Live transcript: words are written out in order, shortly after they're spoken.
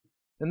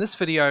In this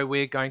video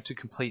we're going to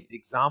complete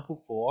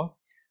example 4.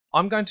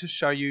 I'm going to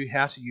show you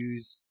how to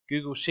use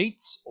Google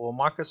Sheets or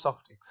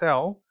Microsoft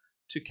Excel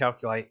to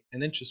calculate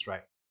an interest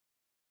rate.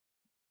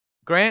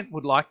 Grant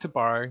would like to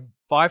borrow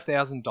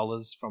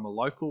 $5,000 from a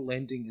local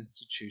lending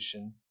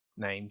institution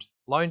named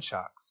Loan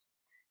Sharks.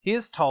 He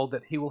is told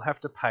that he will have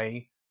to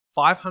pay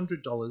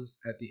 $500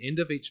 at the end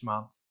of each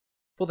month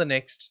for the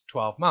next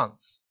 12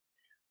 months.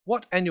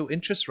 What annual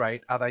interest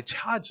rate are they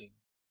charging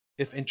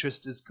if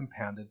interest is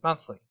compounded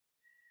monthly?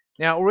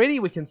 Now already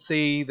we can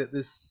see that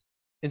this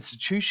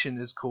institution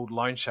is called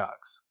Loan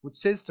Sharks, which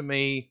says to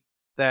me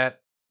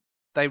that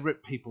they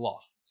rip people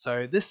off.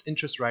 So this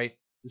interest rate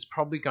is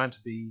probably going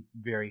to be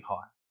very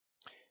high.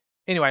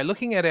 Anyway,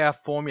 looking at our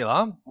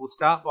formula, we'll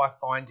start by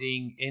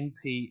finding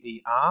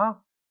NPER,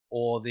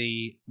 or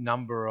the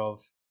number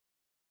of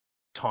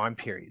time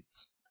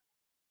periods.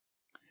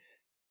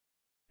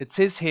 It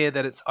says here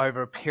that it's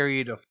over a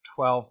period of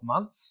 12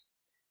 months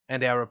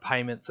and our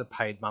repayments are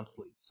paid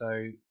monthly.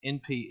 So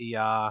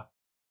NPER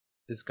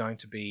is going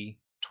to be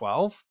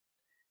 12.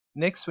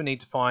 Next we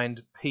need to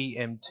find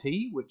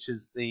PMT, which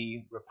is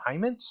the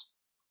repayment,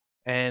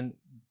 and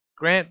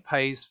Grant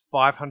pays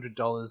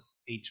 $500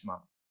 each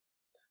month.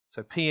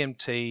 So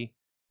PMT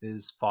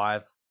is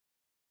 $500.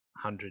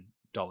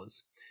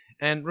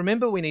 And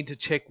remember, we need to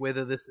check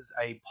whether this is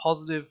a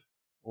positive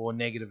or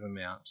negative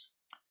amount.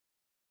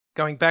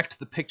 Going back to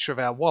the picture of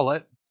our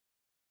wallet,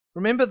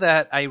 remember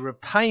that a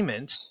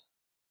repayment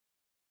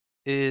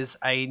is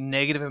a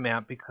negative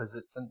amount because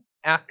it's an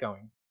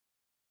outgoing.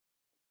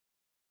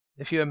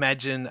 If you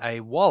imagine a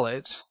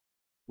wallet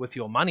with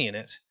your money in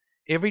it,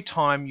 every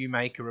time you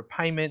make a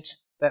repayment,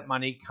 that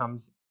money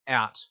comes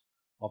out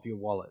of your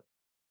wallet.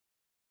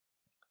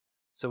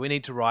 So we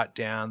need to write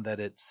down that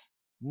it's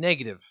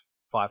negative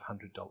 $500.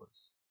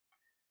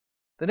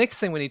 The next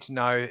thing we need to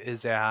know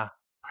is our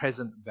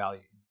present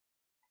value,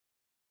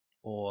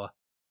 or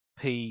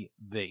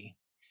PV.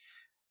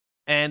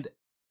 And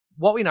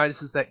what we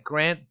notice is that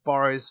Grant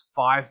borrows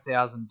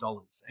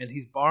 $5,000 and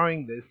he's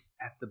borrowing this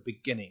at the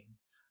beginning.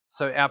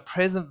 So our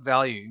present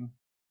value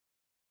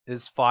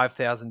is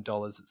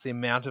 $5,000. It's the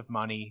amount of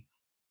money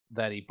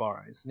that he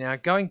borrows. Now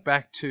going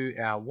back to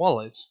our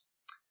wallet,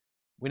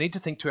 we need to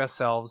think to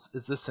ourselves,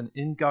 is this an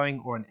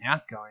ingoing or an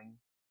outgoing?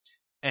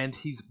 And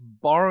he's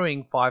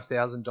borrowing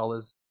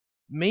 $5,000,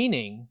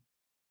 meaning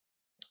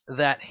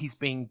that he's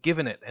being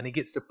given it and he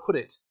gets to put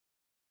it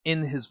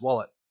in his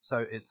wallet. So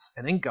it's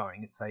an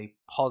ingoing, it's a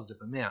positive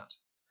amount.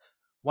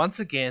 Once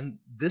again,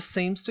 this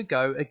seems to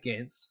go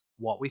against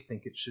what we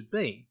think it should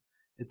be.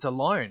 It's a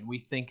loan. We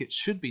think it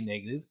should be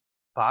negative,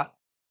 but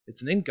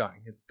it's an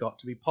ingoing. It's got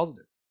to be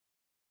positive.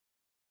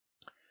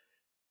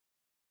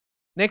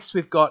 Next,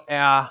 we've got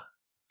our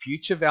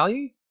future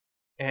value.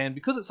 And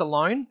because it's a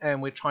loan and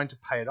we're trying to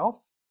pay it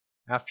off,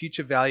 our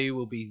future value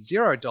will be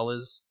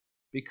 $0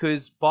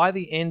 because by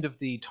the end of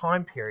the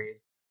time period,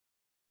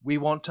 we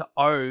want to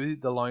owe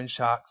the loan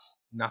sharks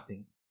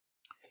nothing.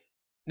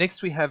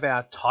 Next, we have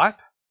our type,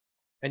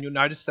 and you'll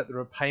notice that the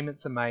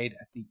repayments are made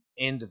at the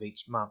end of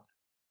each month.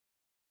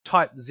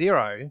 Type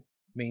 0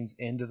 means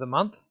end of the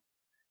month,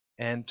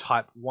 and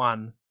type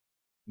 1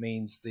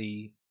 means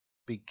the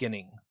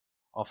beginning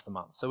of the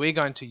month. So we're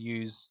going to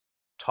use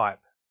type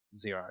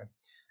 0.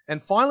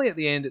 And finally at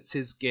the end it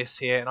says guess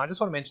here, and I just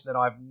want to mention that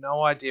I have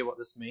no idea what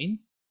this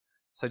means,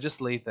 so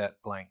just leave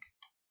that blank.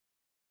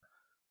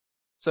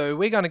 So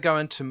we're going to go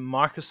into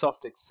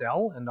Microsoft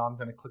Excel, and I'm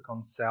going to click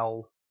on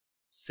cell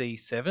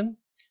C7,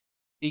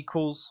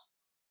 equals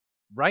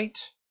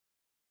rate,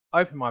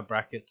 open my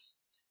brackets,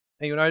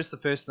 and you'll notice the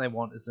first thing they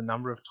want is the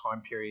number of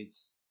time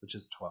periods, which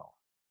is 12,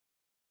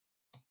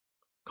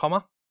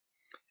 comma,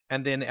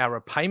 and then our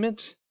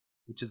repayment,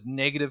 which is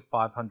negative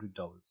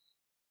 $500,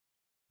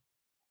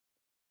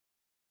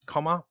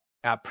 comma,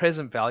 our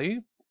present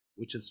value,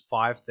 which is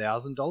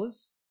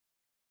 $5,000,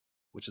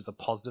 which is a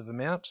positive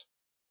amount,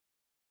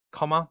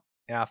 comma,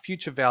 our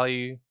future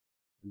value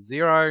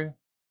 0,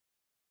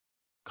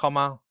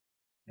 comma,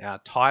 our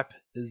type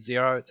is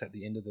 0, it's at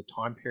the end of the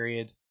time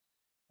period,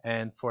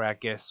 and for our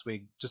guess we're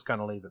just going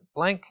to leave it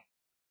blank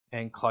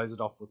and close it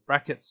off with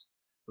brackets,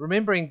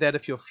 remembering that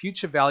if your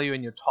future value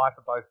and your type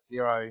are both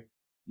 0,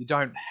 you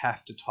don't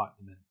have to type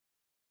them in.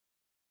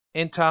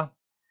 Enter,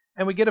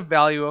 and we get a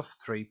value of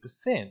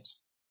 3%.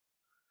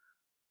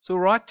 So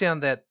we'll write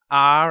down that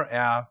R,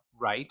 our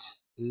rate,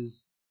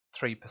 is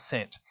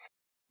 3%.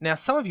 Now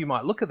some of you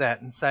might look at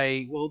that and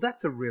say, well,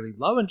 that's a really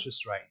low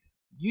interest rate.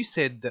 You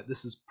said that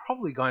this is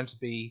probably going to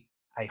be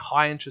a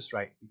high interest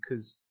rate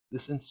because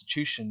this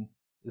institution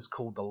is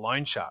called the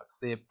Loan Sharks.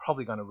 They're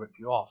probably going to rip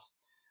you off.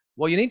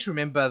 Well, you need to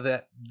remember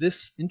that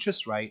this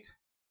interest rate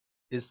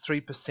is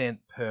 3%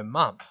 per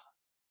month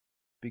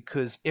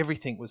because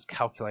everything was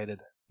calculated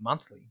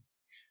monthly.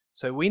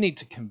 So we need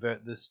to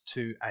convert this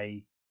to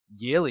a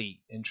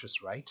yearly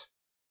interest rate.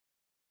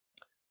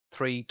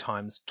 3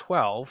 times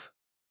 12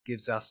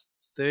 gives us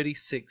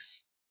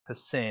 36%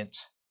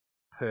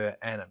 per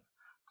annum.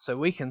 So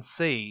we can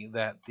see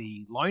that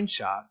the loan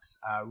sharks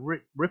are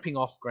ripping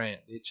off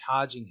Grant. They're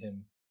charging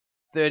him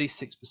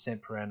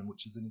 36% per annum,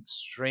 which is an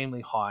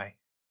extremely high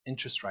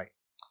interest rate.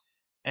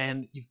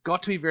 And you've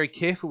got to be very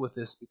careful with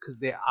this because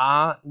there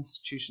are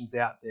institutions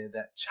out there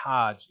that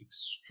charge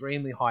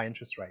extremely high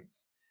interest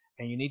rates,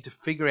 and you need to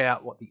figure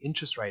out what the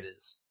interest rate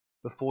is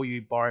before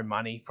you borrow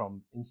money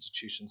from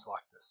institutions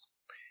like this.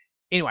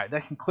 Anyway,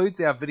 that concludes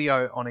our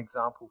video on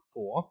example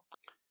 4.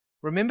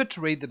 Remember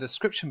to read the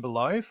description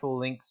below for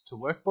links to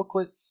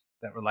workbooklets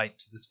that relate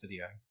to this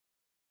video.